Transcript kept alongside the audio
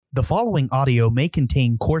The following audio may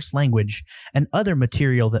contain coarse language and other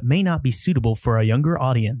material that may not be suitable for a younger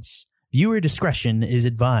audience. Viewer discretion is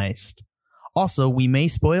advised. Also, we may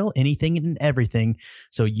spoil anything and everything,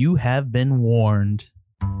 so you have been warned.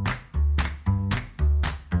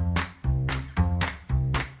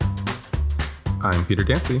 I'm Peter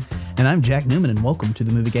Dancy. And I'm Jack Newman, and welcome to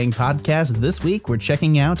the Movie Gang Podcast. This week, we're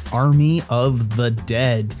checking out Army of the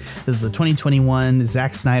Dead. This is the 2021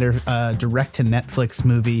 Zack Snyder direct-to-Netflix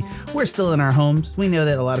movie. We're still in our homes. We know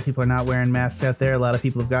that a lot of people are not wearing masks out there. A lot of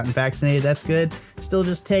people have gotten vaccinated. That's good. Still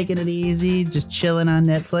just taking it easy, just chilling on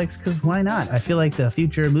Netflix, because why not? I feel like the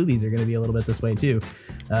future movies are going to be a little bit this way, too.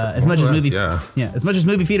 As much as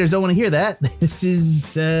movie theaters don't want to hear that, this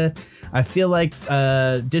is... I feel like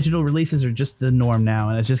digital releases are just the norm now,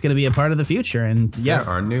 and it's just going to be a part of the future. And yeah,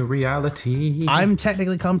 our new reality. I'm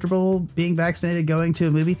technically comfortable being vaccinated going to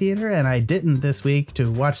a movie theater, and I didn't this week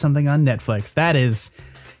to watch something on Netflix. That is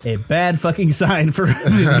a bad fucking sign for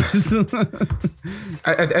movies.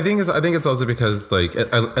 I think it's also because like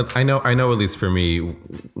I know at least for me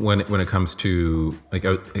when it comes to like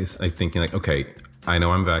I thinking like, okay, I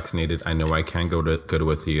know I'm vaccinated. I know I can go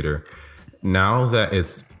to a theater. Now that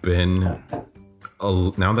it's been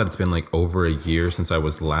like over a year since I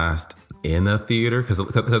was last in a theater, because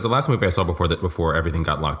the last movie I saw before everything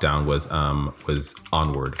got locked down was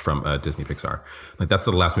Onward from Disney Pixar. Like that's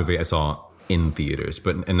the last movie I saw in theaters.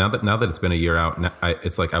 But now that it's been a year out,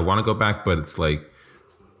 it's like I want to go back, but it's like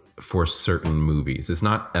for certain movies. It's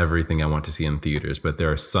not everything I want to see in theaters, but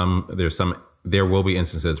there will be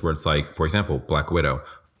instances where it's like, for example, Black Widow.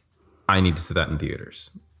 I need to see that in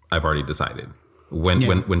theaters. I've already decided.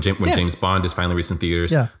 When James Bond is finally released in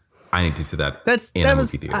theaters, I need to see that in a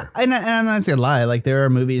movie theater. And I'm not gonna lie, like there are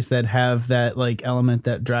movies that have that like element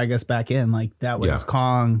that drag us back in. Like that was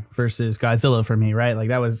Kong versus Godzilla for me, right? Like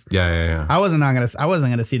that was I wasn't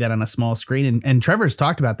gonna see that on a small screen. And Trevor's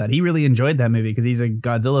talked about that. He really enjoyed that movie because he's a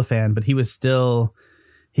Godzilla fan, but he was still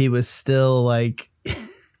like.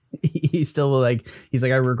 He's like,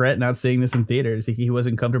 I regret not seeing this in theaters. He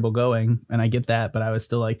wasn't comfortable going, and I get that, but I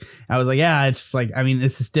was like, yeah, it's just like, I mean,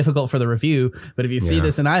 this is difficult for the review, but if you see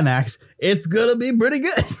this in IMAX, it's gonna be pretty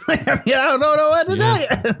good. Like, I mean, I don't know what to tell you.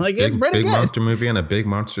 Like, it's pretty good. Big monster movie on a big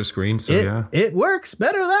monster screen, so it works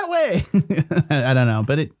better that way. I don't know,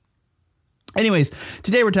 but anyways,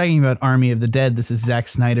 today we're talking about Army of the Dead. This is Zack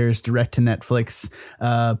Snyder's direct-to-Netflix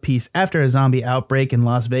piece. After a zombie outbreak in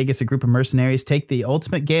Las Vegas, a group of mercenaries take the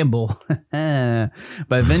ultimate gamble by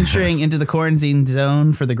venturing into the quarantine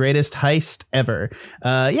zone for the greatest heist ever.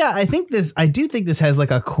 I do think this has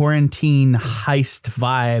like a quarantine heist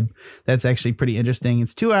vibe that's actually pretty interesting.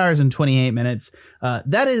 It's 2 hours and 28 minutes.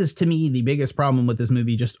 That is, to me, the biggest problem with this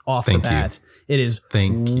movie just off the bat. It is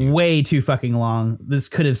way too fucking long. This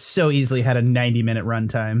could have so easily had a 90-minute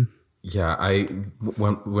runtime. Yeah,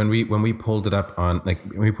 when we pulled it up on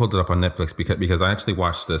Netflix because I actually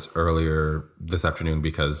watched this earlier this afternoon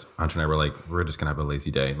because Hunter and I were like, we're just gonna have a lazy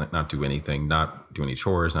day, like not do anything, not do any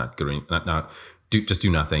chores, just do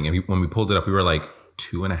nothing. And when we pulled it up, we were like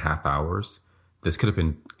 2.5 hours. This could have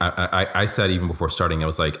been. I said even before starting, I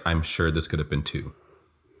was like, I'm sure this could have been 2,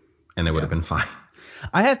 and it would have been fine.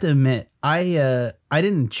 I have to admit, I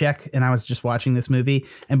didn't check, and I was just watching this movie,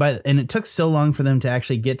 and it took so long for them to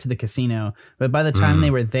actually get to the casino. But by the time they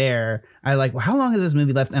were there, I like, well, how long is this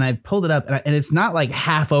movie left? And I pulled it up, and it's not like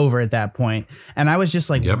half over at that point. And I was just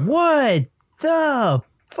like, what the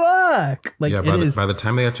fuck? Like, by the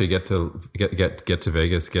time they actually get to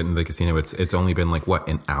Vegas, get into the casino, it's only been like what,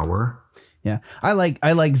 an hour. Yeah, I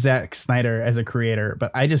like Zack Snyder as a creator, but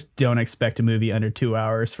I just don't expect a movie under 2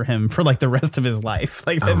 hours for him for like the rest of his life.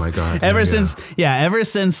 Like, oh my god! Ever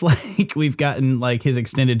since like we've gotten like his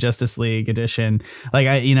extended Justice League edition, like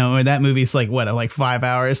that movie's like what, like 5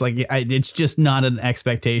 hours. Like it's just not an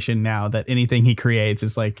expectation now that anything he creates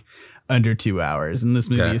is like under 2 hours, and this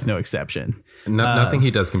movie is no exception. Nothing he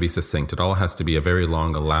does can be succinct. It all has to be a very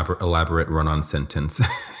long, elaborate run-on sentence.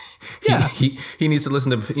 He needs to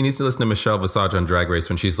listen to Michelle Visage on Drag Race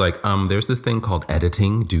when she's like, there's this thing called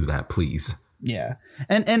editing. Do that, please. Yeah.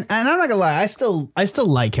 And I'm not gonna lie, I still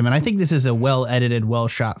like him, and I think this is a well edited, well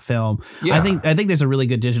shot film. Yeah. I think there's a really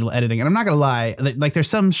good digital editing, and I'm not gonna lie, like there's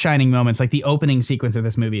some shining moments. Like the opening sequence of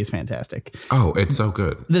this movie is fantastic. Oh, it's so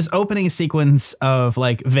good. This opening sequence of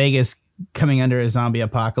like Vegas coming under a zombie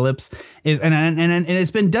apocalypse is and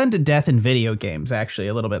it's been done to death in video games, actually,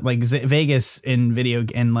 a little bit, like Vegas in video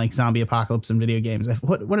and like zombie apocalypse in video games.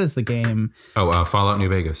 What is the game? Fallout New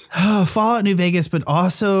Vegas. Fallout New Vegas, but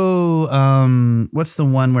also what's the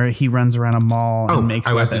one where he runs around a mall and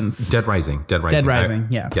makes weapons? Dead Rising.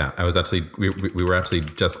 Yeah. I was actually we were actually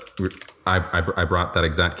just I brought that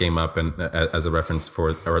exact game up and as a reference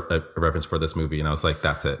for this movie, and I was like,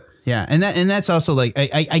 that's it. Yeah, and that's also like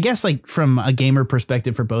I guess like from a gamer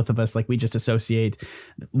perspective for both of us, like we just associate.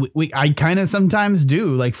 I kind of sometimes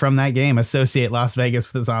do like from that game associate Las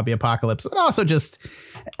Vegas with a zombie apocalypse, but also just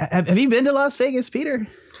have you been to Las Vegas, Peter?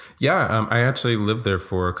 Yeah, I actually lived there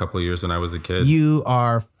for a couple of years when I was a kid. You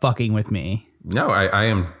are fucking with me. No, I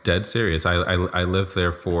am dead serious. I lived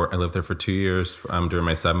there for 2 years during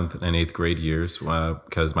my 7th and 8th grade years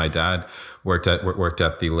because my dad worked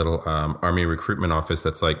at the little Army recruitment office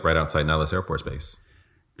that's like right outside Nellis Air Force Base.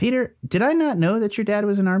 Peter, did I not know that your dad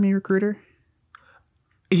was an Army recruiter?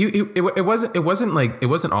 It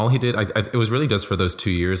wasn't all he did. It was really just for those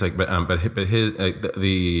 2 years. Like, but his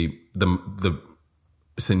the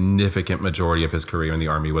significant majority of his career in the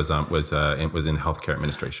Army was in healthcare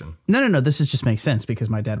administration. No. This just makes sense because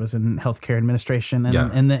my dad was in healthcare administration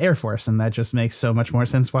and the Air Force, and that just makes so much more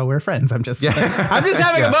sense while we're friends. I'm just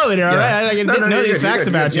having a moment here. All right, I didn't know these facts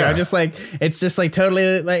about you. I'm just like, it's just like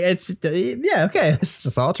totally like okay, it's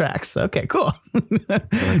just all tracks. Okay, cool.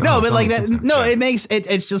 It makes it.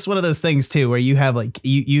 It's just one of those things too where you have like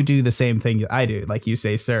you do the same thing I do, like you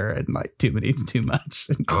say sir and like too much.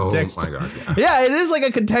 Oh my god. Yeah, it is like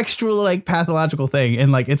a contextual like pathological thing,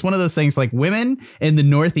 and like it's one of those things like women in the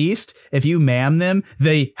Northeast, if you ma'am them,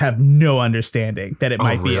 they have no understanding that it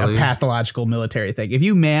might be a pathological military thing. If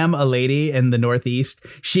you ma'am a lady in the Northeast,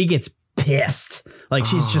 she gets pissed. Like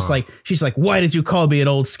she's like, why did you call me an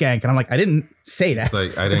old skank? And I'm like, I didn't say that.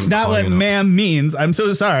 It's not what ma'am means. I'm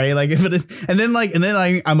so sorry. Like and then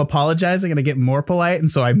I'm apologizing and I get more polite, and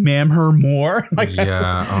so I ma'am her more. Like that's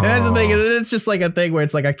the thing. And then it's just like a thing where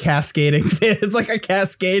it's like a cascading. It's like a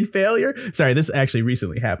cascade failure. Sorry, this actually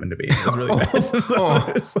recently happened to me. It was really bad.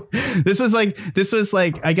 This was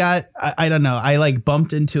like I don't know. I like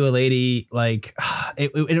bumped into a lady like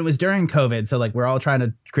it was during COVID, so like we're all trying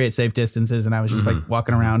to create safe distances, and I was just like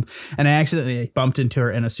walking around, and I accidentally bumped into her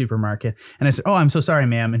in a supermarket, and I said, "Oh, I'm so sorry,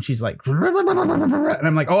 ma'am," and she's like, and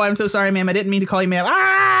I'm like, "Oh, I'm so sorry, ma'am. I didn't mean to call you ma'am."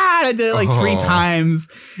 And I did it like 3 times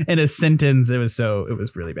in a sentence. It was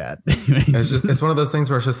really bad. It's one of those things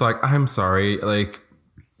where it's just like, I'm sorry, like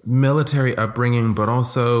military upbringing, but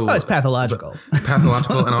also it's pathological,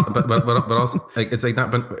 but also like it's like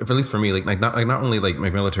not, but at least for me, like not only like my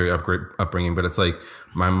military upbringing, but it's like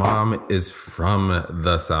my mom is from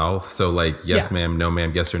the South, so like yes ma'am, no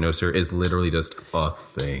ma'am, yes or no sir is literally just a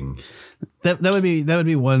thing. That would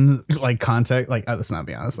be one like contact. Like let's not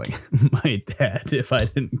be honest. Like my dad, if I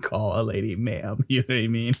didn't call a lady ma'am, you know what I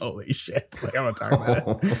mean? Holy shit! Like I'm not talking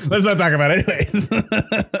about it. Let's not talk about it anyways.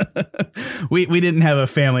 we didn't have a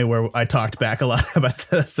family where I talked back a lot about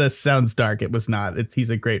this. That sounds dark. It was not.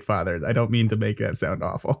 He's a great father. I don't mean to make that sound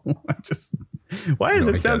awful. Why does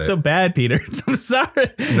it sound so bad, Peter? I'm sorry.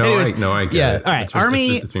 I get it. All right.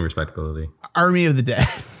 It's being respectability. Army of the Dead.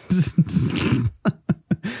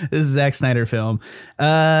 This is Zack Snyder film.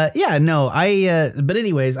 But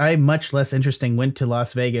anyways, I much less interesting went to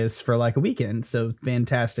Las Vegas for like a weekend. So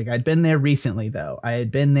fantastic. I'd been there recently though. I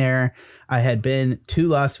had been to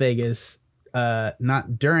Las Vegas,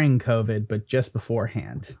 not during COVID, but just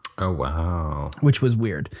beforehand. Oh, wow. Which was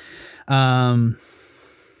weird. That's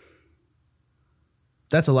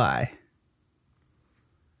a lie.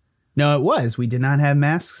 No, it was. We did not have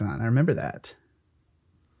masks on. I remember that.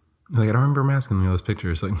 Like, I don't remember masking any of those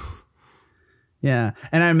pictures. Like, yeah.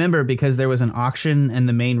 And I remember because there was an auction in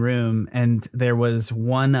the main room, and there was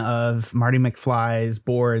one of Marty McFly's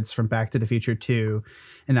boards from Back to the Future 2.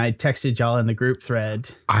 And I texted y'all in the group thread.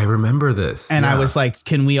 I remember this. And I was like,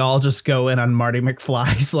 can we all just go in on Marty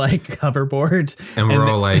McFly's like hoverboard? And we're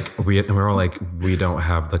all like, we don't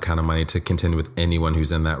have the kind of money to contend with anyone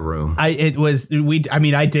who's in that room. I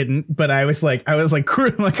didn't, but I was like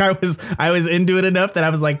group, like I was into it enough that I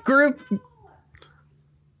was like, group.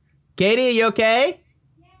 Katie, are you okay?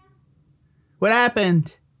 Yeah. What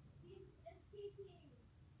happened?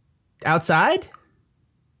 Outside?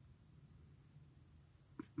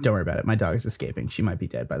 Don't worry about it. My dog is escaping. She might be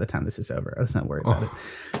dead by the time this is over. Let's not worry about it.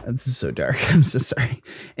 This is so dark. I'm so sorry.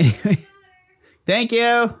 Anyway, thank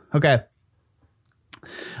you. Okay.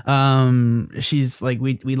 She's like,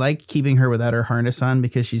 we like keeping her without her harness on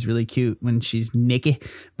because she's really cute when she's naked,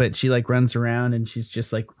 but she like runs around and she's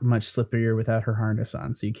just like much slipperier without her harness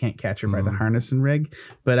on. So you can't catch her by the harness and rig.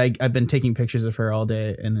 But I've been taking pictures of her all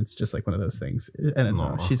day, and it's just like one of those things.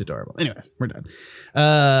 And she's adorable. Anyways, we're done.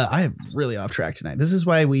 I am really off track tonight. This is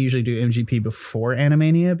why we usually do MGP before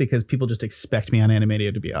Animania, because people just expect me on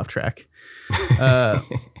Animania to be off track.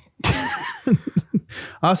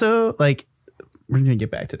 Also, like, we're going to get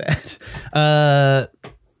back to that.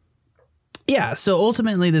 Yeah, so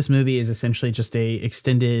ultimately this movie is essentially just a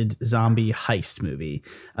extended zombie heist movie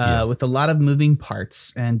with a lot of moving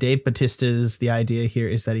parts. And Dave Bautista's the idea here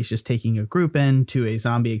is that he's just taking a group into a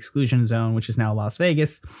zombie exclusion zone, which is now Las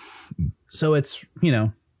Vegas. So it's,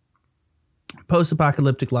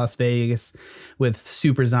 post-apocalyptic Las Vegas with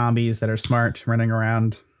super zombies that are smart running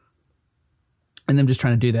around and them just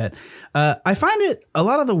trying to do that. I find it a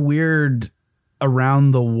lot of the weird around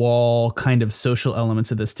the wall kind of social elements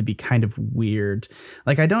of this to be kind of weird.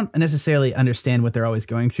 Like, I don't necessarily understand what they're always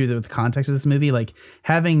going through the context of this movie. Like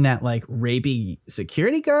having that like rapey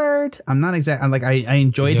security guard. I'm like, I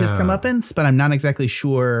enjoyed his comeuppance, but I'm not exactly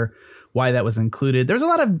sure why that was included. There's a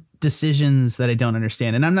lot of decisions that I don't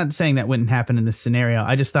understand. And I'm not saying that wouldn't happen in this scenario.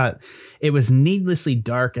 I just thought it was needlessly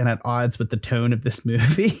dark and at odds with the tone of this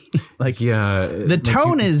movie. The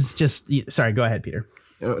tone is just, sorry, go ahead, Peter.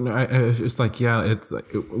 No, it's like, it's like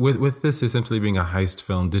with this essentially being a heist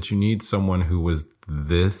film, did you need someone who was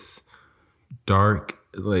this dark?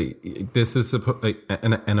 Like, this is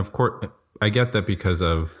and of course I get that because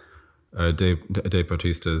of Dave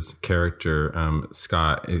Bautista's character,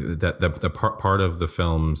 Scott, that the part of the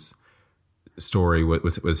film's story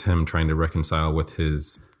was him trying to reconcile with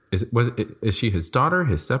his, is she his daughter,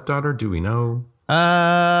 his stepdaughter? Do we know?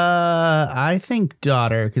 I think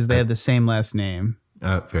daughter, because they have the same last name.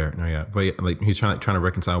 Fair. No, yeah. But like he's trying to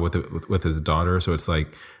reconcile with his daughter. So it's like,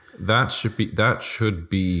 that should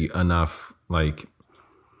be enough, like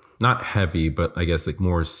not heavy, but I guess like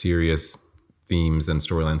more serious themes and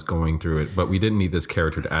storylines going through it. But we didn't need this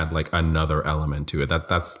character to add like another element to it.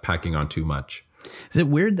 That's packing on too much. Is it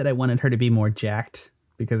weird that I wanted her to be more jacked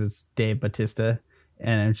because it's Dave Bautista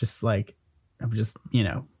and I'm just, I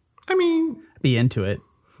mean, be into it.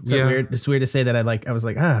 Weird? It's weird to say that I was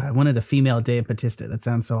like, I wanted a female Dave Bautista. That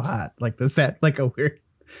sounds so hot. Like, is that like a weird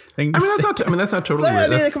thing? That's not totally weird.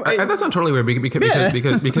 That's not totally weird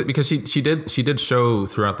because she did show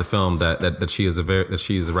throughout the film that she is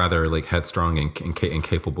a rather like headstrong and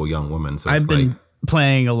capable young woman. So I've been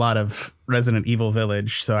playing a lot of Resident Evil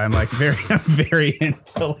Village, so I'm like very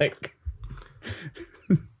into like.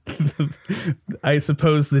 I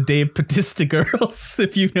suppose the Dave Bautista girls,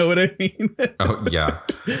 if you know what I mean. Oh yeah.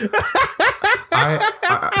 I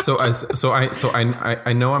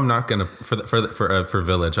know I'm not gonna for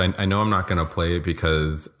Village. I know I'm not gonna play it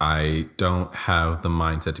because I don't have the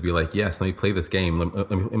mindset to be like, yes, let me play this game.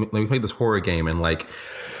 Let me play this horror game and like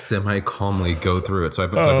semi calmly go through it. So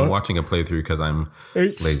I've been watching a playthrough because I'm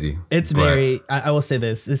lazy. I will say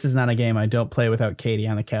this is not a game I don't play without Katie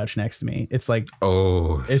on the couch next to me. It's like,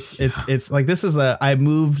 it's like, this is I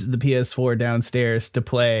moved the PS4 downstairs to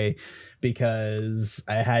play because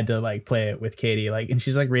I had to like play it with Katie, like, and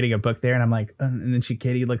she's like reading a book there, and I'm like, and then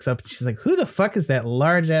Katie looks up and she's like, "Who the fuck is that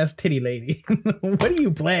large ass titty lady? What are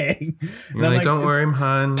you playing?" You're like, "Don't worry,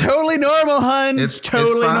 hun. Totally normal, hun. It's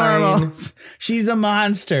totally normal. She's a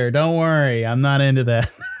monster. Don't worry. I'm not into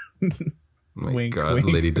that." My wink, God, wink.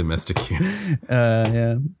 Lady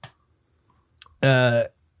Domesticute. Yeah.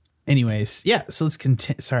 Anyways, yeah. So let's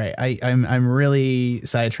continue. Sorry, I'm really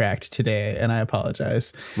sidetracked today, and I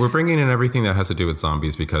apologize. We're bringing in everything that has to do with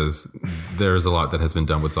zombies because there's a lot that has been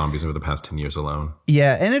done with zombies over the past 10 years alone.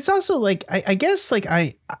 Yeah, and it's also like I guess like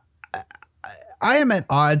I am at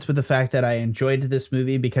odds with the fact that I enjoyed this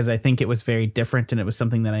movie because I think it was very different and it was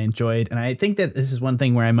something that I enjoyed. And I think that this is one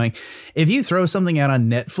thing where I'm like, if you throw something out on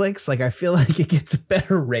Netflix, like I feel like it gets a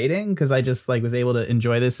better rating because I just like was able to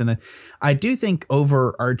enjoy this. And I do think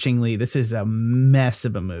overarchingly, this is a mess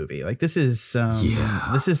of a movie. Like this is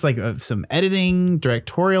like some editing,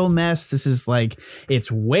 directorial mess. This is like,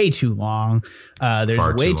 it's way too long.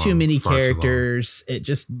 There's way too many characters. It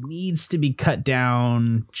just needs to be cut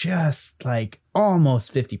down just like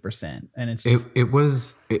almost 50%. And it's just, it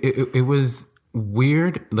was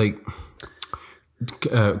weird. Like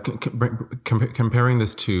comparing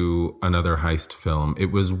this to another heist film, it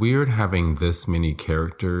was weird having this many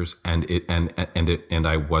characters and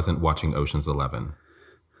I wasn't watching Ocean's 11.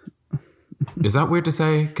 Is that weird to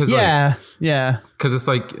say? Cause yeah. Cause it's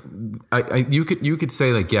like, you could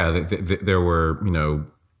say like, there were,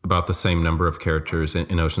 about the same number of characters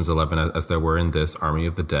in Ocean's 11 as there were in this Army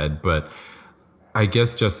of the Dead. But I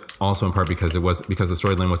guess just also in part because the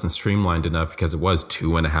storyline wasn't streamlined enough because it was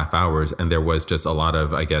 2.5 hours and there was just a lot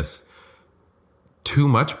of, I guess, too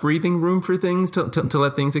much breathing room for things to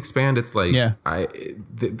let things expand. It's like,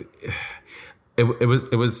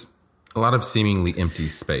 it was a lot of seemingly empty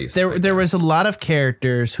space. There was a lot of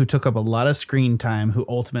characters who took up a lot of screen time who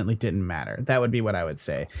ultimately didn't matter. That would be what I would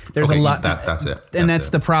say. There's a lot. That's it. And that's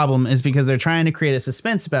the problem, is because they're trying to create a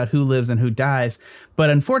suspense about who lives and who dies. But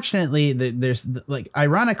unfortunately, there's like,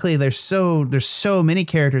 ironically, there's so many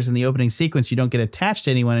characters in the opening sequence, you don't get attached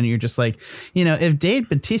to anyone. And you're just like, you know, if Dave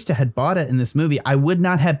Bautista had bought it in this movie, I would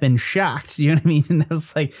not have been shocked. You know what I mean? And I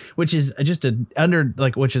was like, which is just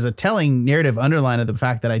which is a telling narrative underline of the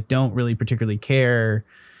fact that I don't really particularly care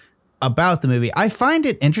about the movie. I find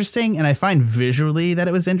it interesting, and I find visually that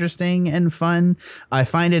it was interesting and fun. I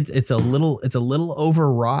find it's a little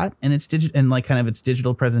overwrought in its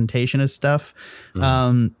digital presentation of stuff.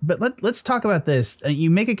 But let's talk about this. You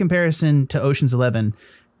make a comparison to Ocean's 11.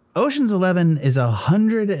 Ocean's 11 is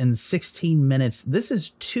 116 minutes. This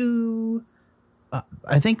is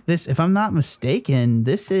I think this, if I'm not mistaken,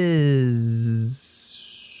 this is,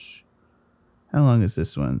 how long is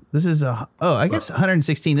this one? This is I guess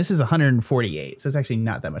 116. This is 148. So it's actually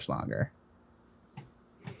not that much longer.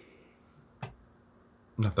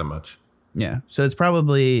 Not that much. Yeah. So it's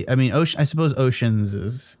probably, I mean, I suppose Oceans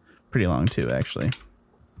is pretty long too, actually.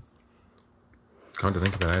 Come to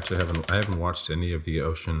think of it, I haven't watched any of the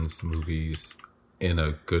Ocean's movies in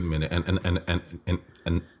a good minute,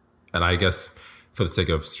 and I guess for the sake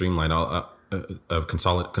of streamline, of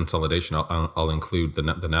consolidation, I'll include the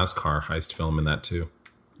NASCAR heist film in that too.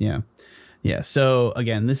 Yeah. So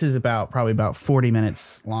again, this is probably about 40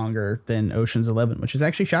 minutes longer than Ocean's 11, which is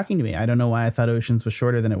actually shocking to me. I don't know why I thought Oceans was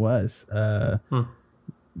shorter than it was.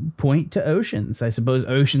 Point to Oceans. I suppose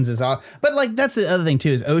Oceans is all, but like, that's the other thing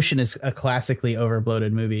too, is Ocean is a classically over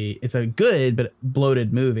bloated movie. It's a good but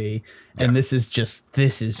bloated movie, and this is just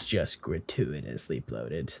gratuitously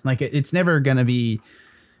bloated. Like it's never gonna be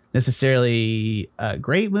necessarily a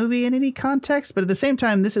great movie in any context, but at the same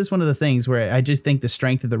time, this is one of the things where I just think the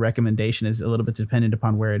strength of the recommendation is a little bit dependent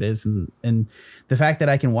upon where it is, and the fact that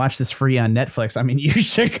I can watch this free on Netflix. I mean, you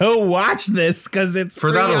should go watch this because it's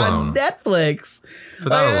free on Netflix. For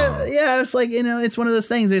that alone. Yeah, it's like, you know, it's one of those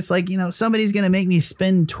things. It's like, you know, somebody's gonna make me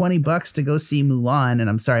spend $20 to go see Mulan, and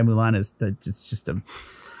I'm sorry, Mulan is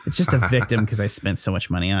it's just a victim because I spent so much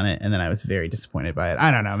money on it, and then I was very disappointed by it. I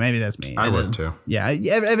don't know. Maybe that's me. I was too. Yeah.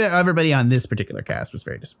 Everybody on this particular cast was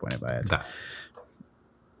very disappointed by it.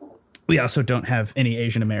 We also don't have any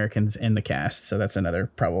Asian Americans in the cast, so that's another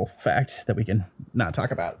probable fact that we can not talk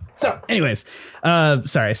about. So anyways,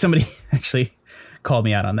 sorry. Somebody actually called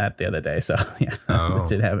me out on that the other day. So yeah,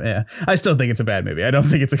 I still think it's a bad movie. I don't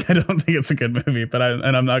think it's a good movie, but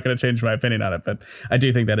I'm not going to change my opinion on it. But I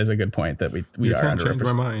do think that is a good point that we are can't change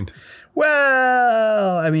my mind.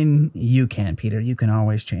 Well, I mean, you can, Peter. You can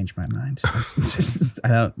always change my mind. I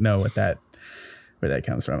don't know where that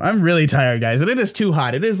comes from. I'm really tired, guys, and it is too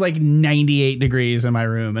hot. It is like 98 degrees in my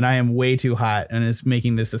room, and I am way too hot, and it's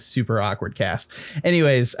making this a super awkward cast.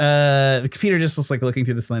 Anyways, Peter just looks like looking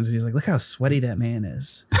through this lens, and he's like, "Look how sweaty that man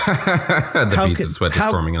is." The beads of sweat just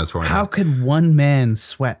forming in his forehead. How could one man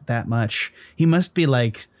sweat that much? He must be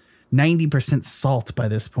like 90% salt by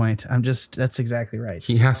this point. That's exactly right.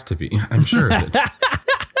 He has to be. I'm sure of it.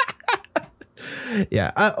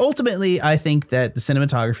 Yeah. Ultimately, I think that the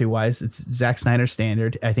cinematography wise, it's Zack Snyder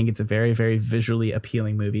standard. I think it's a very, very visually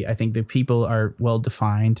appealing movie. I think the people are well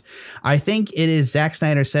defined. I think it is Zack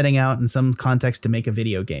Snyder setting out in some context to make a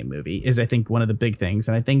video game movie is, I think, one of the big things.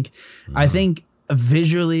 And I think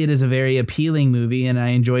visually it is a very appealing movie, and I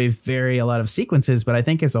enjoy a lot of sequences, but I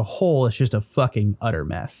think as a whole, it's just a fucking utter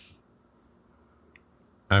mess.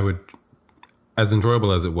 I would, as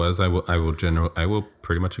enjoyable as it was, I will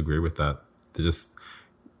pretty much agree with that. It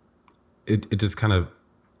just kind of,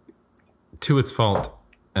 to its fault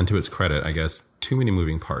and to its credit, I guess, too many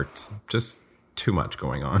moving parts, just too much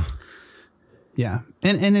going on. Yeah.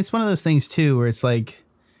 And it's one of those things too, where it's like,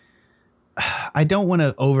 I don't want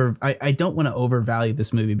to overvalue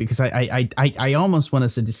this movie, because I almost want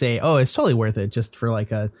us to say, oh, it's totally worth it just for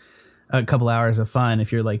like a couple hours of fun.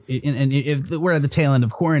 If you're like, and if we're at the tail end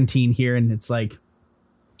of quarantine here, and it's like,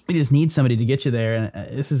 you just need somebody to get you there,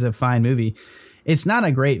 and this is a fine movie. It's not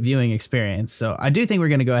a great viewing experience. So I do think we're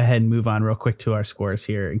going to go ahead and move on real quick to our scores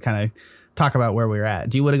here and kind of talk about where we're at.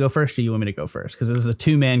 Do you want to go first, or do you want me to go first? Because this is a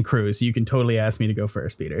 2-man crew, so you can totally ask me to go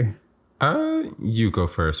first, Peter. You go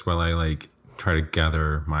first while I try to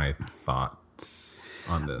gather my thoughts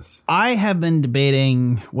on this. I have been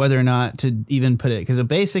debating whether or not to even put it, because a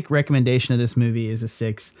basic recommendation of this movie is a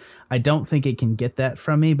 6. I don't think it can get that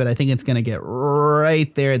from me, but I think it's going to get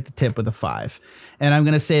right there at the tip with a 5. And I'm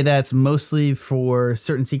going to say that's mostly for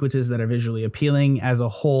certain sequences that are visually appealing. As a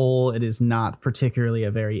whole, it is not particularly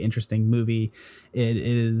a very interesting movie. It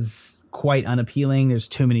is quite unappealing. There's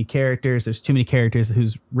too many characters. There's too many characters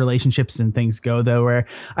whose relationships and things go, though, where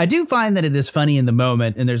I do find that it is funny in the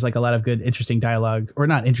moment. And there's like a lot of good, interesting dialogue, or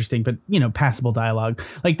not interesting, but, you know, passable dialogue,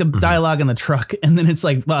 like the dialogue in the truck. And then it's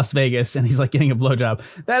like Las Vegas and he's like getting a blowjob.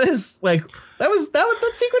 That is like,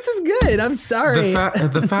 that sequence is good. I'm sorry.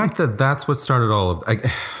 The fact that that's what started all of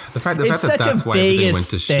the fact it's that that's why everything went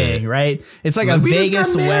to thing, shit. Right? It's like a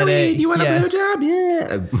Vegas wedding. You want a blowjob?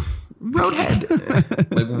 Yeah.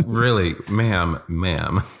 Roadhead. Like, really,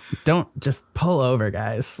 ma'am. Don't just pull over,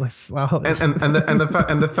 guys. And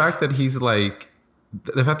the fact that he's like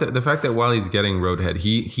the fact that while he's getting Roadhead,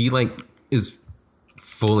 he like is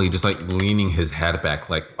fully just like leaning his head back,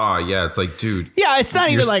 like, oh yeah, it's like, dude. Yeah, it's not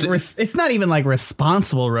even like it's not even like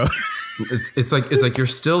responsible road. It's like you're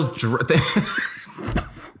still.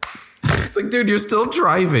 It's like, dude, you're still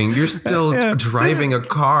driving. You're still driving a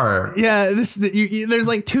car. Yeah, there's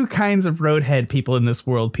like two kinds of roadhead people in this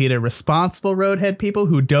world, Peter. Responsible roadhead people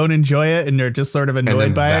who don't enjoy it and they're just sort of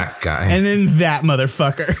annoyed by that it. Guy. And then that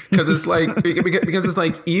motherfucker. Because it's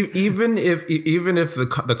like even if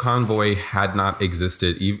the convoy had not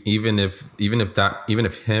existed, even if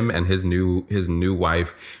him and his new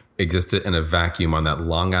wife existed in a vacuum on that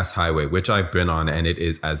long ass highway, which I've been on, and it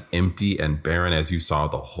is as empty and barren as you saw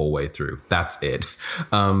the whole way through. That's it.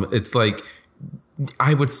 It's like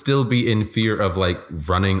I would still be in fear of like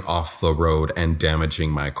running off the road and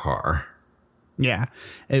damaging my car. Yeah,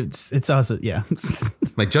 it's also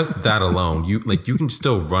like just that alone. You can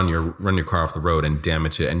still run your car off the road and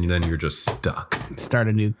damage it, and then you're just stuck. Start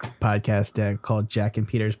a new podcast called Jack and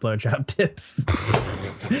Peter's Blowjob Tips.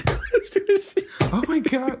 Oh my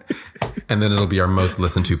God. And then it'll be our most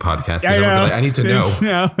listened to podcast. I need to know.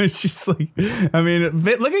 No, it's just like, I mean,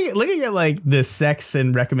 looking at like the sex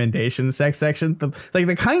and recommendation section,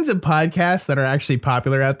 the kinds of podcasts that are actually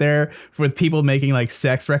popular out there with people making like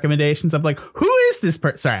sex recommendations. I'm like, who is this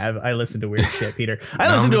person? Sorry, I listen to weird shit, Peter.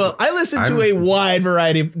 I listen to a wide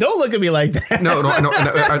variety. Don't look at me like that. No.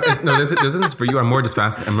 This isn't for you. I'm more just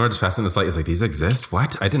fascinated. It's like these exist.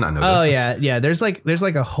 What? I did not know this. Oh yeah. There's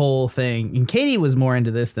like a whole thing. And Katie was more into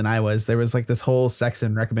this than I was. There was like this whole sex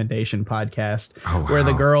and recommendation podcast where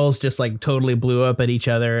the girls just like totally blew up at each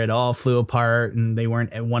other. It all flew apart and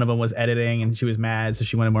one of them was editing and she was mad. So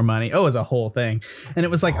she wanted more money. Oh, it was a whole thing. And it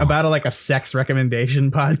was like about a sex recommendation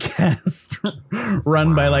podcast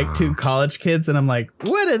run by like two college kids. And I'm like,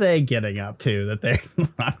 what are they getting up to that they're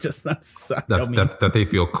that they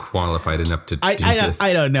feel qualified enough to do this?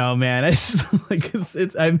 I don't know, man. It's like, it's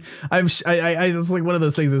like one of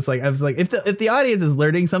those things. It's like, I was like, if the audience is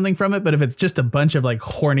learning something from it, but if it's just a bunch of like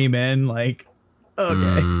horny men, like, okay,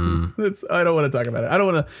 I don't want to talk about it. I don't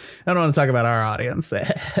want to talk about our audience.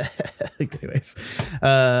 Anyways,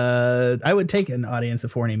 I would take an audience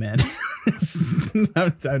of horny men.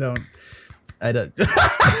 I don't.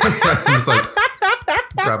 I'm just like,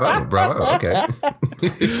 bravo. Okay.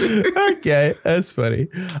 Okay, that's funny.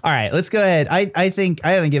 All right, let's go ahead. I think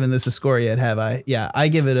I haven't given this a score yet, have I? Yeah, I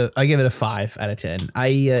give it a 5 out of 10.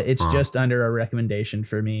 It's just under a recommendation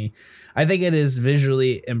for me. I think it is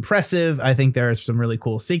visually impressive. I think there are some really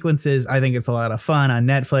cool sequences. I think it's a lot of fun on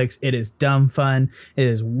Netflix. It is dumb fun. It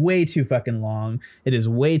is way too fucking long. It is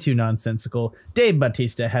way too nonsensical. Dave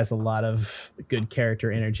Bautista has a lot of good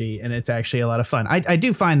character energy, and it's actually a lot of fun. I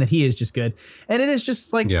do find that he is just good, and it is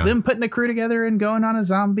just like them putting a crew together and going on a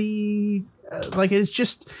zombie. Like it's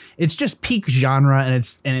just peak genre, and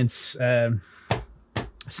it's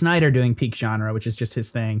Snyder doing peak genre, which is just his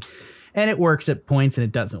thing. And it works at points and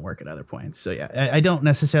it doesn't work at other points. So yeah, I don't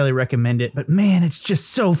necessarily recommend it, but man, it's just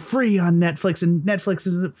so free on Netflix, and Netflix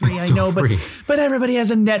isn't free. I know, but everybody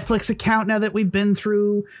has a Netflix account now that we've been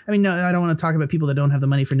through. I mean, no, I don't want to talk about people that don't have the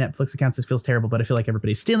money for Netflix accounts. It feels terrible, but I feel like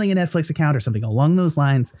everybody's stealing a Netflix account or something along those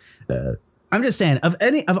lines. I'm just saying, of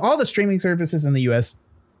all the streaming services in the US,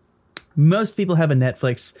 most people have a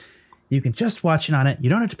Netflix. You can just watch it on it. You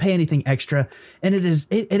don't have to pay anything extra. And it is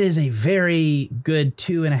a very good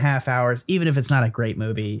 2.5 hours, even if it's not a great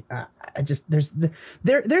movie.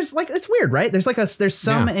 There's like, it's weird, right? There's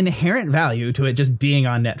some inherent value to it just being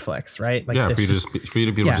on Netflix, right? Like for you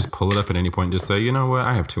to be able to just pull it up at any point and just say, you know what,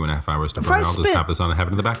 I have 2.5 hours to burn. I'll just have this on and have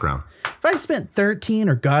it in the background. If I spent $13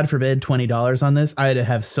 or God forbid $20 on this, I'd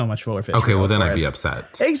have so much more fit. Okay, well then I'd be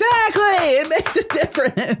upset. Exactly. It makes a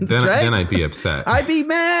difference, right? Then I'd be upset. I'd be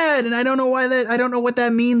mad, and I don't know why that. I don't know what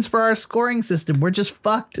that means for our scoring system. We're just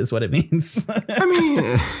fucked, is what it means. I mean,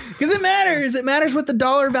 because it matters. It matters what the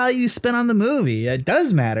dollar value you spent on the movie. It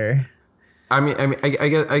does matter.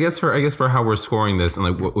 I guess for how we're scoring this, and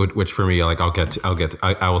like which for me, like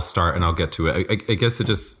I will start and I'll get to it. I guess it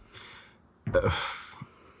just. The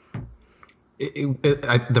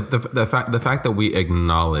fact that we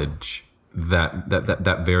acknowledge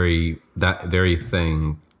that very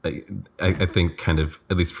thing, I think kind of,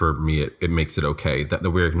 at least for me, it makes it okay that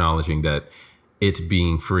we're acknowledging that it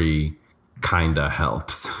being free kinda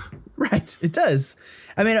helps. Right, it does.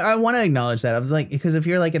 I mean, I want to acknowledge that. I was like, because if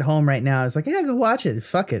you're like at home right now, it's like, yeah, go watch it.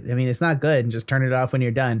 Fuck it. I mean, it's not good, and just turn it off when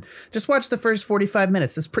you're done. Just watch the first 45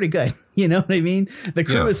 minutes. That's pretty good. You know what I mean? The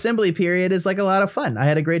crew assembly period is like a lot of fun. I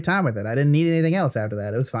had a great time with it. I didn't need anything else after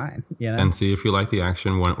that. It was fine. You know. And see if you like the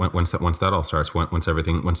action once that all starts. Once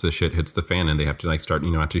the shit hits the fan and they have to like start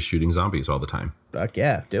actually shooting zombies all the time. Fuck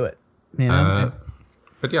yeah, do it. You know.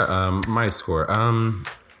 But yeah, my score.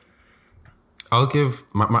 I'll give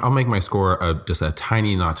I'll make my score just a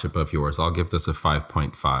tiny notch above yours. I'll give this a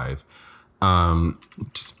 5.5.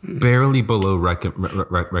 Just barely below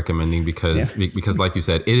recommending because like you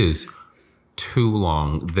said, it is too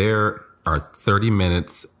long. There are 30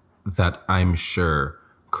 minutes that I'm sure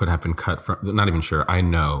could have been cut from, not even sure, I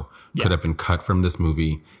know could have been cut from this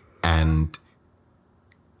movie, and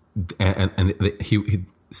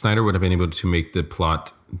Snyder would have been able to make the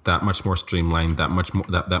plot that much more streamlined, that much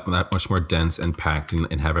more dense and packed,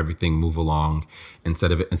 and have everything move along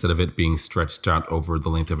instead of it being stretched out over the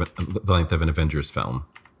length of an Avengers film.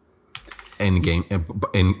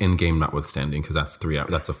 Endgame notwithstanding, because that's 3 hours.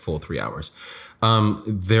 That's a full 3 hours.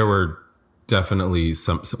 There were definitely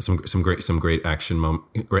some great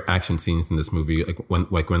action scenes in this movie,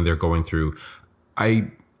 like when they're going through.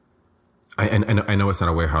 I know it's not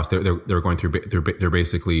a warehouse. They're going through. They're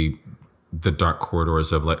basically the dark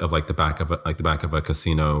corridors of the back of a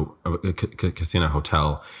casino, casino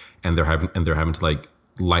hotel, and they're having to like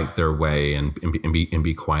light their way and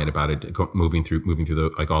be quiet about it, moving through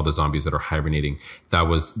the, like, all the zombies that are hibernating.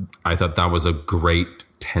 I thought that was a great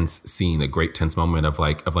tense scene, a great tense moment of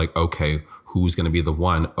like okay, who's gonna be the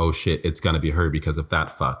one? Oh shit, it's gonna be her because of that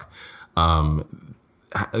fuck.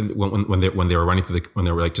 When they were running through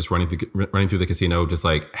the casino, just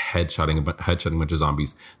like headshotting a bunch of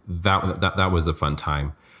zombies, that was a fun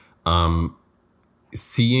time.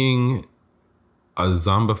 Seeing a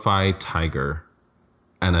zombified tiger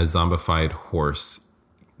and a zombified horse,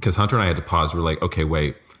 because Hunter and I had to pause. We're like, okay,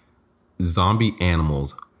 wait, zombie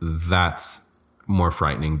animals, that's more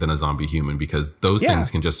frightening than a zombie human, because those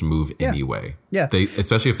things can just move anyway. Yeah,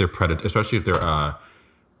 especially if they're predators.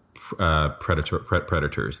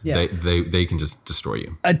 They can just destroy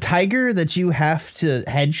you. A tiger that you have to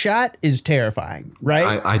headshot is terrifying,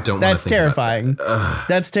 right? I don't. That's terrifying.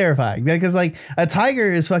 That's terrifying, because like a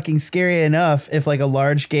tiger is fucking scary enough. If like a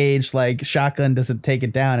large gauge like shotgun doesn't take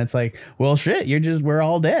it down, it's like, well, shit, we're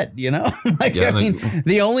all dead. You know, I mean,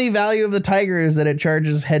 the only value of the tiger is that it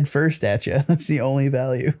charges head first at you. That's the only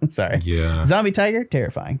value. Sorry. Yeah. Zombie tiger,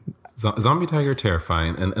 terrifying. Zombie tiger,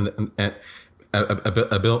 terrifying, and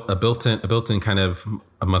a built-in kind of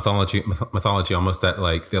a mythology almost, that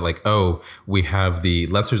like they're like, oh, we have the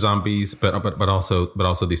lesser zombies, but also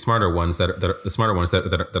the smarter ones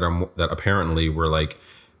that apparently were like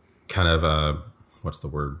kind of what's the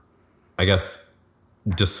word? I guess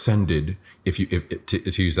descended,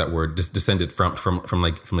 to use that word, descended from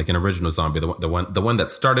an original zombie, the one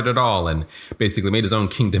that started it all and basically made his own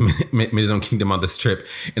kingdom on the strip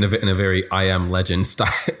in a very I Am Legend style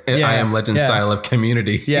style of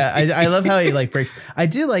Community. Yeah, I love how he like breaks. I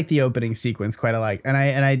do like the opening sequence quite a lot, and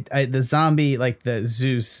I the zombie, like the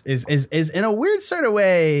Zeus is in a weird sort of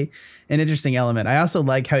way an interesting element. I also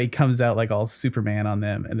like how he comes out like all Superman on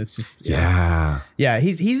them, and it's just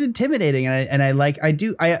he's intimidating, and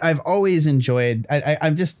I've always enjoyed.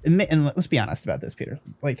 I'm just, and let's be honest about this, Peter.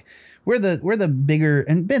 Like we're the bigger,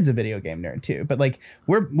 and Ben's a video game nerd too, but like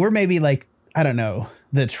we're maybe like, I don't know,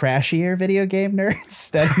 the trashier video game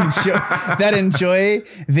nerds that enjoy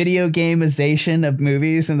video gameization of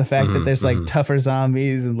movies, and the fact that there's like tougher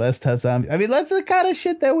zombies and less tough zombies. I mean, that's the kind of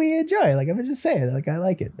shit that we enjoy. Like, I'm just saying, like, I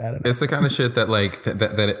like it. I don't know. It's the kind of shit that like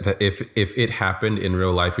that if it happened in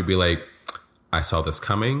real life, we'd be like, I saw this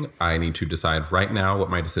coming. I need to decide right now what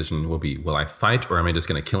my decision will be. Will I fight, or am I just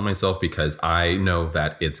going to kill myself because I know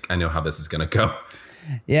how this is going to go?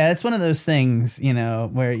 Yeah, it's one of those things, you know,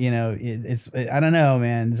 where, you know, I don't know,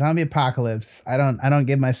 man. Zombie apocalypse. I don't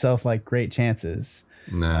give myself like great chances.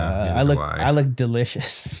 Nah, I look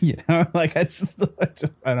delicious, you know. Like I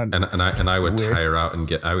don't. And I would tire out and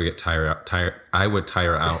get I would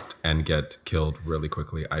tire out and get killed really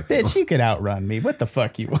quickly. I feel. Bitch, you could outrun me. What the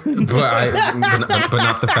fuck you want? but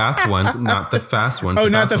not the fast ones. Not the fast ones. Oh, the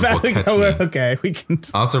not the fast ones. Oh, okay, we can.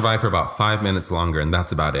 I'll survive for about 5 minutes longer, and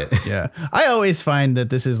that's about it. Yeah, I always find that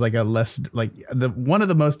this is like a less like one of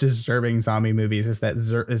the most disturbing zombie movies is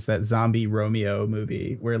that zombie Romeo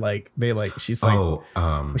movie where like they like she's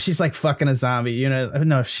like fucking a zombie. You know,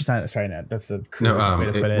 no, she's not. Sorry, no, that's a crude way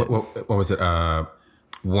to put it. What was it?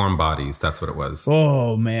 Warm Bodies. That's what it was.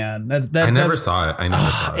 Oh man, I never saw it.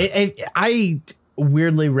 I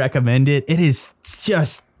weirdly recommend it. It is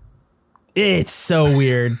just, it's so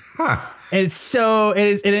weird.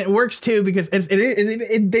 It works too because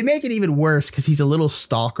they make it even worse because he's a little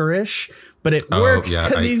stalkerish, but it works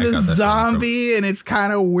because he's a zombie and it's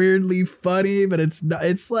kind of weirdly funny, but it's not.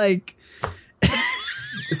 It's like.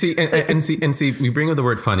 See, we bring up the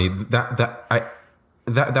word funny.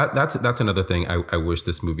 That's another thing I wish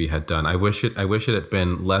this movie had done. I wish it had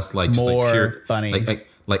been less like just more like pure funny, make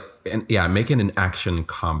it an action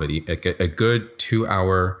comedy, a good 2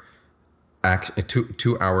 hour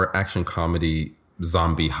action comedy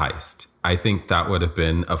zombie heist. I think that would have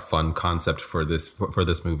been a fun concept for this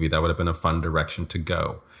movie. That would have been a fun direction to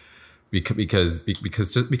go. Because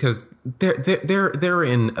they're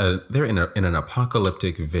in an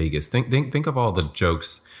apocalyptic Vegas. Think of all the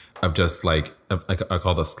jokes of just like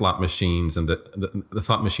all the slot machines and the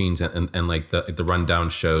slot machines and like the rundown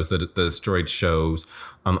shows, the destroyed shows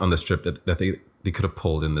on the strip that they could have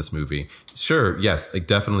pulled in this movie. Sure, yes, like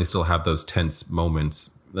definitely still have those tense moments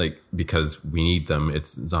like because we need them.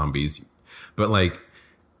 It's zombies, but like.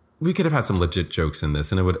 We could have had some legit jokes in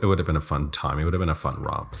this, and it would have been a fun time. It would have been a fun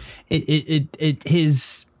romp.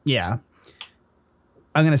 Yeah.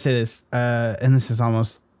 I'm gonna say this, and this is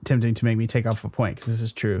almost tempting to make me take off a point because this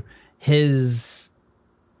is true. This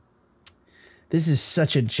is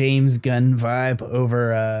such a James Gunn vibe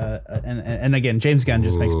over, and again, James Gunn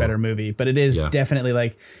just makes better movie, but it is definitely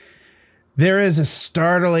like. There is a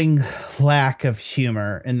startling lack of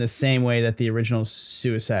humor in the same way that the original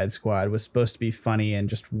Suicide Squad was supposed to be funny and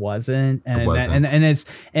just wasn't. And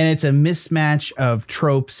it's a mismatch of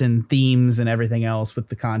tropes and themes and everything else with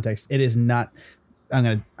the context. It is not.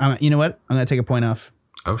 You know what? I'm gonna take a point off.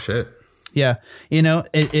 Oh shit. Yeah, you know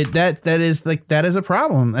that is a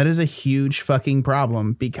problem. That is a huge fucking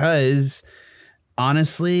problem because.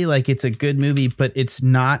 Honestly, like it's a good movie, but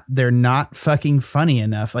they're not fucking funny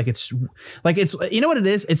enough. It's you know what it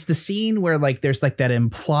is? It's the scene where like there's like that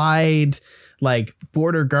implied like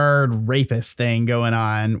border guard rapist thing going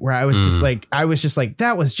on where I was just like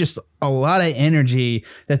that was just a lot of energy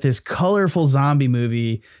that this colorful zombie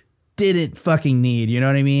movie didn't fucking need, you know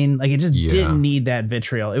what I mean? Like it just didn't need that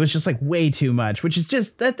vitriol. It was just like way too much, which is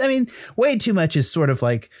just that. I mean, way too much is sort of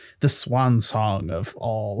like the swan song of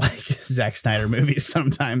all like Zack Snyder movies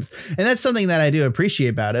sometimes. And that's something that I do appreciate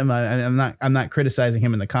about him. I'm not criticizing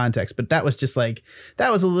him in the context, but that was just like, that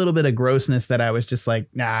was a little bit of grossness that I was just like,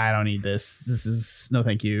 nah, I don't need this. This is no,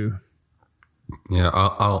 thank you. Yeah,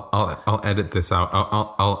 I'll edit this out.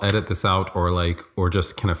 I'll edit this out, or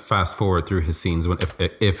just kind of fast forward through his scenes when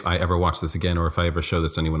if I ever watch this again, or if I ever show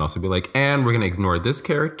this to anyone else, I'd be like, and we're gonna ignore this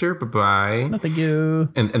character. Bye bye. No, thank you.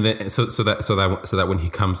 And then so that when he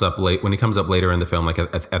comes up later in the film, like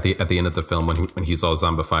at the end of the film when he's all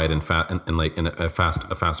zombified and fat and like in a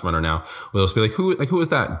fast runner now, we'll just be like who is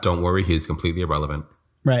that? Don't worry, he's completely irrelevant.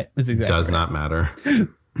 Right. That's exactly. Does not matter.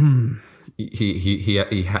 He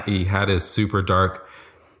had his super dark,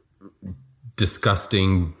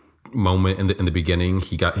 disgusting moment in the beginning.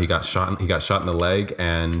 He got shot in the leg,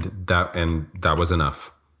 and that was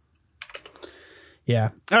enough. Yeah.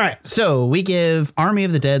 All right. So we give Army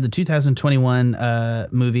of the Dead, the 2021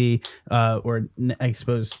 movie, or I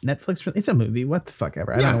suppose Netflix. It's a movie. What the fuck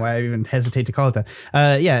ever. I don't know why I even hesitate to call it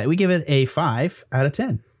that. Yeah, we give it a 5 out of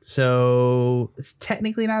 10. So it's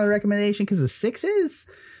technically not a recommendation because the 6 is.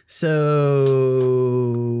 So,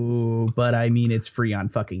 but I mean, it's free on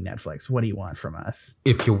fucking Netflix. What do you want from us?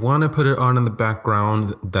 If you want to put it on in the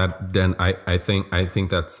background, then I think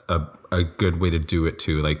that's a good way to do it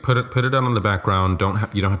too. Like put it on in the background.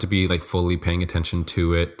 You don't have to be like fully paying attention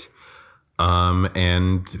to it.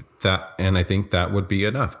 And I think that would be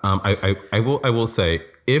enough. I will say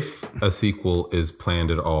if a sequel is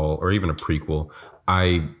planned at all, or even a prequel,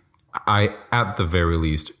 I at the very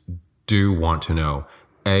least do want to know.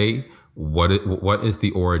 What is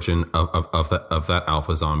the origin of that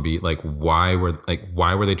alpha zombie? Like why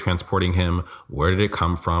were they transporting him? Where did it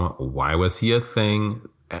come from? Why was he a thing?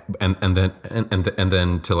 And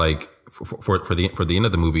then to like for the end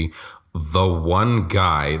of the movie, the one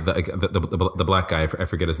guy, the black guy, I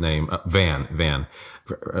forget his name, Van,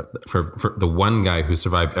 for the one guy who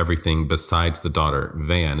survived everything besides the daughter,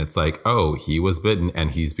 Van. It's like, oh, he was bitten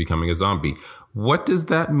and he's becoming a zombie. What does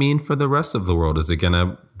that mean for the rest of the world? Is it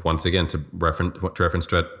gonna, once again, to reference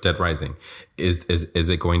Dead Rising, is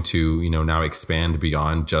it going to, now expand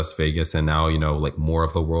beyond just Vegas, and now, like more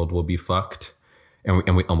of the world will be fucked, and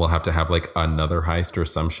we'll have to have like another heist or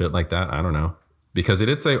some shit like that? I don't know, because it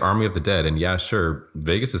did say Army of the Dead, and yeah, sure,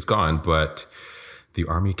 Vegas is gone, but the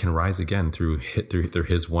army can rise again through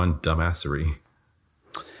his one dumbassery.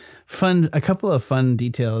 A couple of fun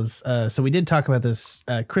details. So we did talk about this.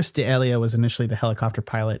 Chris D'Elia was initially the helicopter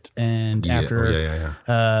pilot, and after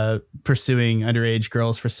pursuing underage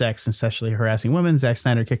girls for sex and sexually harassing women, Zack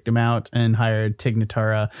Snyder kicked him out and hired Tig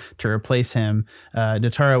Notara to replace him.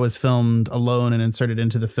 Notara was filmed alone and inserted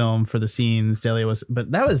into the film for the scenes.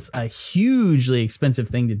 But that was a hugely expensive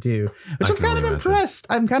thing to do, which I'm kind of impressed.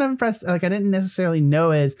 I'm kind of impressed. Like, I didn't necessarily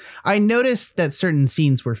know it. I noticed that certain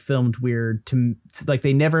scenes were filmed weird like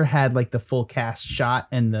they never had like the full cast shot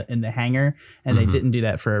in the hangar, and they didn't do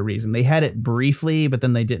that for a reason. They had it briefly, but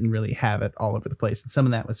then they didn't really have it all over the place. And some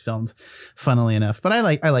of that was filmed, funnily enough. But I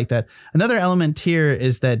like that. Another element here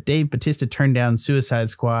is that Dave Bautista turned down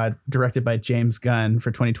Suicide Squad, directed by James Gunn,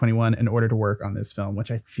 for 2021 in order to work on this film,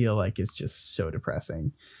 which I feel like is just so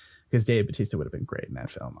depressing, because Dave Bautista would have been great in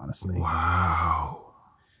that film, honestly. Wow.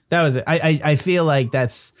 That was it. I feel like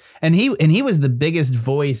that's, and he was the biggest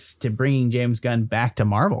voice to bringing James Gunn back to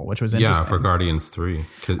Marvel, which was interesting. Yeah, for Guardians 3.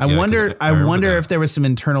 I wonder if there was some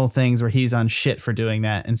internal things where he's on shit for doing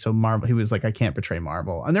that, and so Marvel, he was like, I can't betray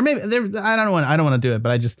Marvel. And I don't want to do it,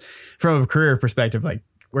 but I just, from a career perspective, like,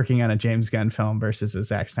 working on a James Gunn film versus a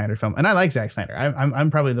Zack Snyder film. And I like Zack Snyder. I'm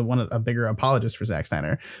probably a bigger apologist for Zack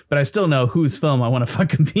Snyder, but I still know whose film I want to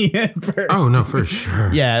fucking be in first. Oh no, for sure.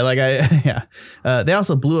 Yeah. They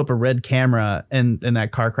also blew up a red camera in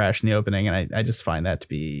that car crash in the opening. And I just find that to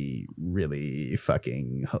be really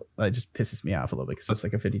fucking, it just pisses me off a little bit, because it's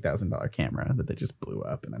like a $50,000 camera that they just blew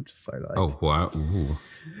up. And I'm just sort of like, oh, wow. Ooh.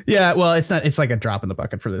 Yeah. Well, it's like a drop in the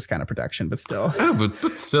bucket for this kind of production, but still. Yeah,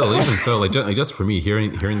 but still, even so, like just for me,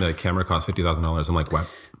 hearing the camera cost $50,000, I'm like, what?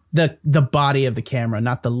 The body of the camera,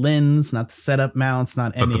 not the lens, not the setup mounts,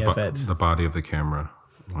 not any of it. The body of the camera.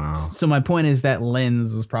 Wow. So my point is that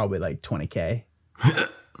lens was probably like $20,000.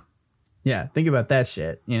 Yeah, think about that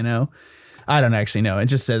shit. I don't actually know. It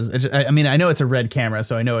just says. I know it's a red camera,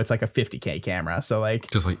 so I know it's like a $50,000 camera. So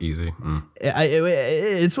like, just like easy.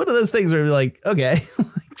 It's one of those things where you're like, okay,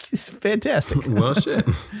 it's fantastic. Well, shit.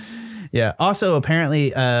 Yeah. Also,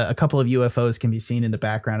 apparently, a couple of UFOs can be seen in the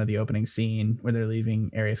background of the opening scene where they're leaving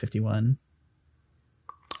Area 51.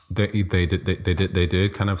 They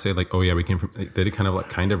did kind of say like, oh yeah, we came from. They did kind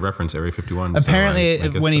of reference Area 51. Apparently,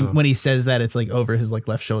 so when he says that, it's like over his like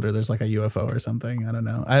left shoulder. There's like a UFO or something. I don't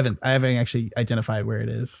know. I haven't actually identified where it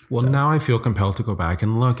is. Well, now I feel compelled to go back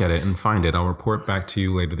and look at it and find it. I'll report back to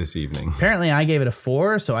you later this evening. Apparently, I gave it a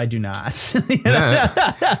 4, so I do not.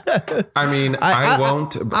 Yeah. I mean, I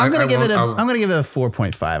won't. I'm gonna give it a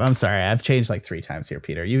 4.5. I'm sorry, I've changed like 3 times here,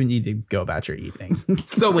 Peter. You need to go about your evenings.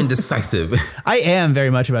 So indecisive. I am very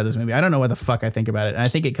much about this movie. I don't know what the fuck I think about it, and I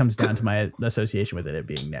think it comes down to my association with it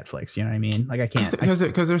being Netflix. You know what I mean? Like, I can't,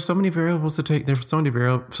 because there's so many variables to take. There's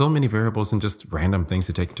so many variables and just random things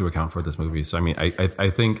to take into account for this movie. So I mean, I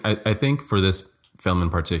think for this film in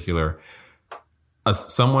particular,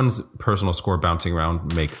 someone's personal score bouncing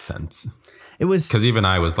around makes sense. It was, because even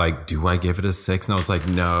I was like, do I give it a 6? And I was like,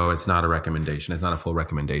 no, it's not a recommendation. It's not a full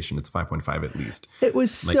recommendation. It's 5.5 at least. It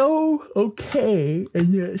was like, so okay,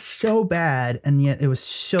 and yet so bad, and yet it was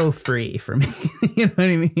so free for me. You know what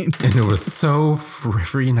I mean? And it was so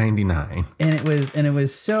free 99. And it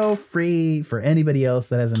was so free for anybody else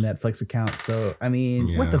that has a Netflix account. So I mean,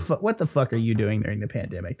 yeah. What the fuck are you doing during the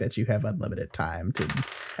pandemic that you have unlimited time to?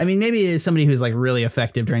 I mean, maybe somebody who's like really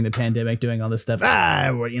effective during the pandemic doing all this stuff.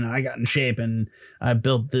 I got in shape and I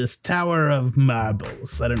built this tower of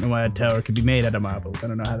marbles. I don't know why a tower could be made out of marbles. I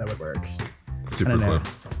don't know how that would work. Super cool.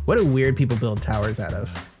 What do weird people build towers out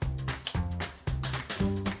of?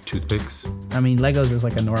 Toothpicks. I mean, Legos is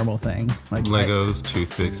like a normal thing. Like Legos,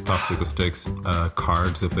 toothpicks, popsicle sticks,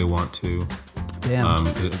 cards if they want to. Damn.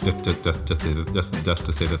 Just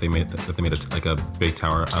to say that they made like a big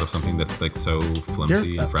tower out of something that's like so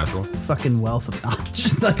flimsy and fragile. Fucking wealth of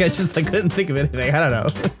knowledge. Like I couldn't think of anything. I don't know.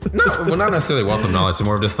 No, well, not necessarily wealth of knowledge. It's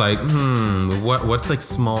more of just like, what's like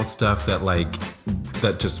small stuff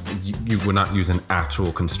that just you would not use in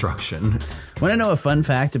actual construction. Want to know a fun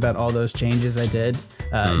fact about all those changes I did?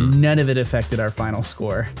 None of it affected our final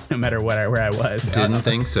score, no matter where I was. Didn't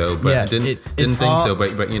think so, but Yeah, didn't it's think all- so,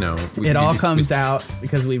 but you know, It all comes out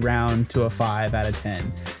because we round to a 5 out of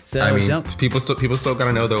 10. So I mean, don't. people still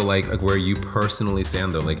gotta know though, like where you personally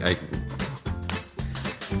stand though. Like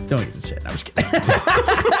Don't use this shit. No, I'm just kidding.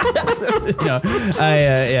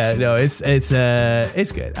 No,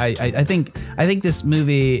 it's good. I think this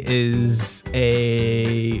movie is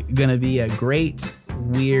gonna be a great,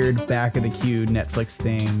 weird, back of the queue Netflix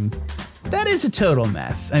thing. That is a total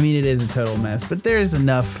mess. I mean, it is a total mess, but there's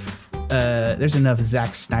enough Zack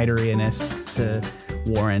Snyderiness to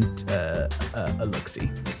warrant a look-see.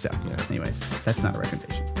 So, anyways, that's not a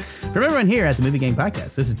recommendation. From everyone here at the Movie Gang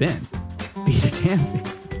Podcast, this has been Peter Tansey.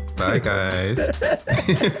 bye guys.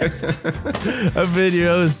 I've been your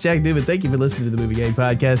host, Jack Newman. Thank you for listening to the Movie Gang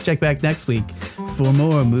Podcast. Check back next week for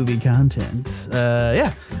more movie content.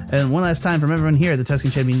 And one last time from everyone here at the Tuscan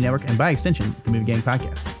Shed Media Network, and by extension, the Movie Gang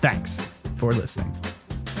Podcast. Thanks for listening.